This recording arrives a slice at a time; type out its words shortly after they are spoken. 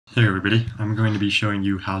Hey everybody, I'm going to be showing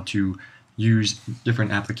you how to use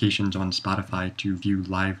different applications on Spotify to view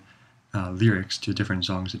live lyrics to different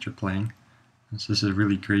songs that you're playing. So this is a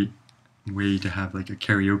really great way to have like a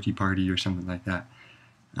karaoke party or something like that.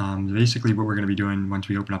 Basically what we're going to be doing once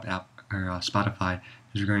we open up Spotify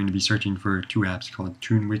is we're going to be searching for two apps called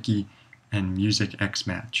TuneWiki and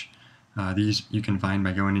musicXmatch. These you can find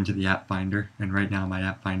by going into the app finder, and right now my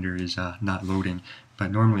app finder is not loading,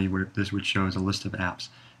 but normally what this would show is a list of apps,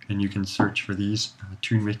 and you can search for these,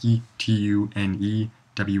 TuneWiki, TuneWiki,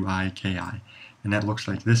 and that looks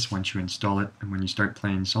like this once you install it, and when you start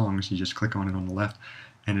playing songs you just click on it on the left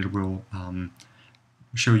and it will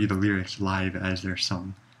show you the lyrics live as they're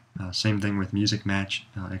sung. Same thing with musicXmatch,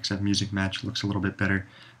 except musicXmatch looks a little bit better.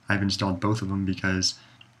 I've installed both of them because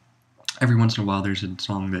every once in a while there's a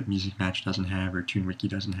song that musicXmatch doesn't have or TuneWiki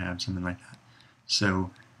doesn't have, something like that.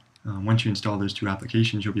 So once you install those two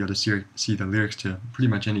applications, you'll be able to see the lyrics to pretty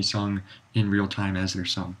much any song in real time as they're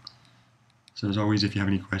sung. So as always, if you have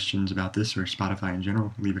any questions about this or Spotify in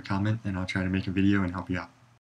general, leave a comment and I'll try to make a video and help you out.